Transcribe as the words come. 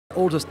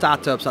all the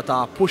startups that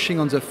are pushing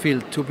on the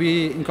field to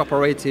be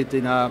incorporated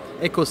in an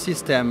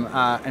ecosystem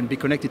and be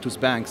connected to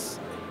banks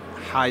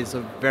has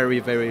a very,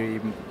 very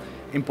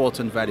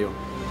important value.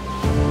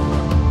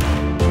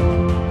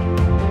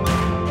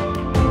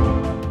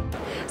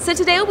 So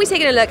today we'll be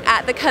taking a look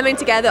at the coming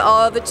together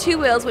of the two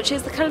wheels, which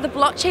is the kind of the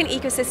blockchain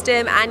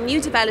ecosystem and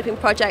new developing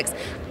projects,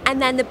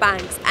 and then the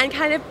banks, and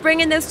kind of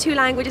bringing those two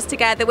languages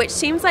together, which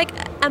seems like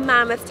a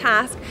mammoth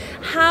task.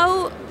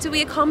 How do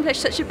we accomplish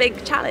such a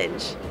big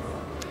challenge?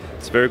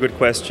 It's a very good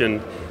question.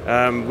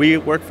 We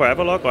work for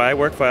Avaloq, or I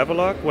work for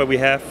Avaloq, where we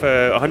have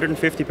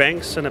 150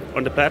 banks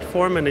on the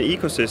platform and an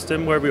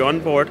ecosystem where we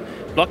onboard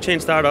blockchain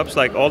startups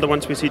like all the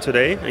ones we see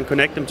today and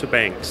connect them to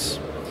banks.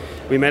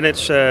 We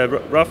manage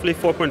roughly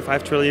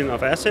 4.5 trillion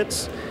of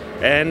assets,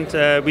 and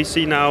we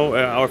see now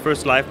our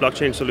first live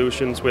blockchain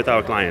solutions with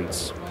our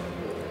clients.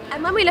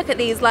 And when we look at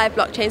these live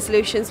blockchain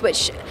solutions,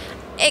 which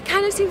it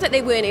kind of seems like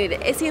they were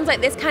needed, it seems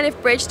like this kind of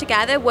bridge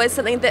together was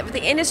something that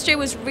the industry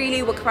was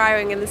really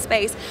requiring in the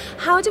space.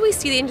 How do we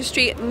see the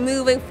industry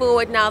moving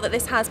forward now that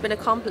this has been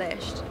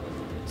accomplished?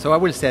 So I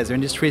will say the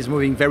industry is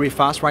moving very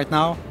fast right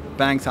now.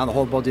 Banks are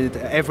onboarded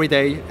every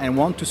day and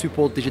want to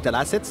support digital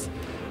assets.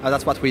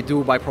 That's what we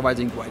do by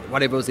providing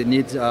whatever they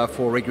need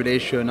for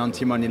regulation,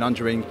 anti-money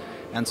laundering,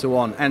 and so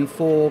on. And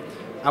for,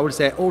 I would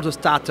say, all the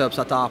startups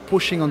that are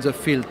pushing on the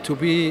field to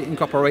be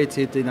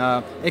incorporated in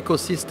an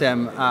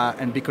ecosystem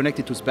and be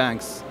connected to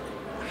banks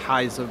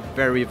has a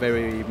very,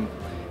 very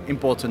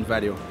important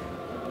value.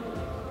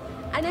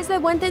 And is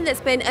there one thing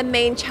that's been a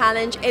main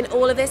challenge in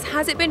all of this?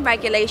 Has it been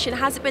regulation?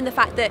 Has it been the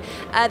fact that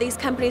these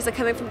companies are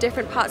coming from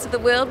different parts of the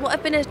world? What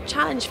have been a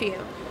challenge for you?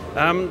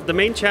 The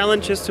main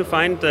challenge is to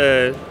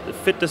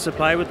fit the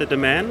supply with the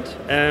demand.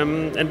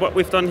 And what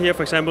we've done here,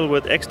 for example,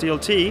 with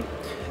XDLT,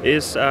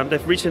 is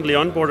they've recently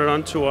onboarded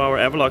onto our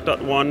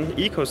Avaloq.1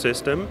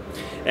 ecosystem.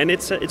 And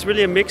it's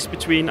really a mix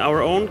between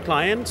our own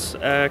clients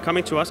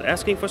coming to us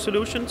asking for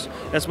solutions,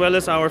 as well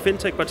as our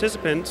fintech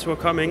participants who are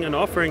coming and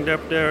offering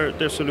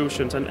their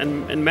solutions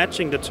and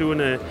matching the two in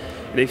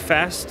a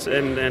fast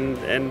and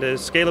a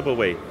scalable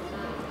way.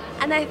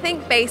 And I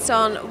think based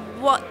on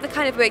what the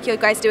kind of work you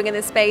guys are doing in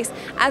this space,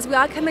 as we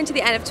are coming to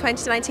the end of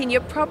 2019,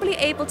 you're probably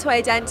able to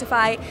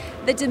identify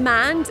the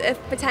demand of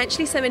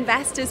potentially some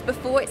investors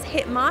before it's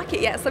hit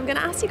market yet. So I'm going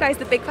to ask you guys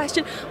the big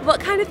question, what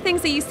kind of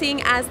things are you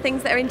seeing as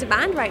things that are in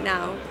demand right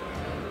now?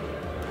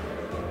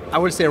 I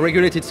would say a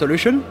regulated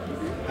solution,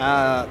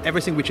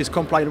 everything which is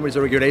compliant with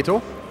the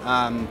regulator.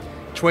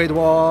 Trade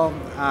war,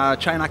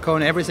 China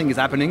Con, everything is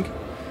happening.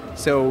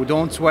 So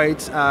don't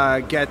wait,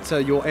 get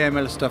your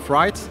AML stuff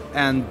right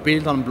and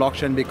build on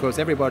blockchain, because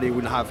everybody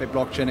will have a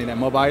blockchain in a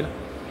mobile.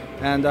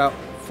 And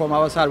from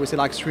our side, we see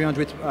like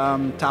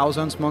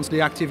 300,000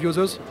 monthly active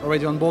users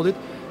already onboarded.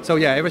 So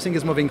yeah, everything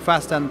is moving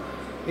fast. And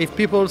if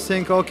people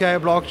think, okay,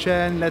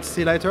 blockchain, let's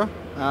see later,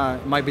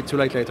 it might be too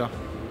late later.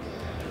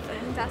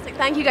 Fantastic.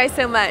 Thank you guys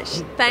so much.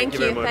 Thank you.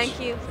 Very much. Thank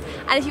you.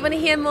 And if you want to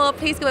hear more,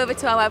 please go over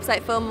to our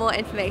website for more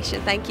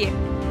information. Thank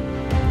you.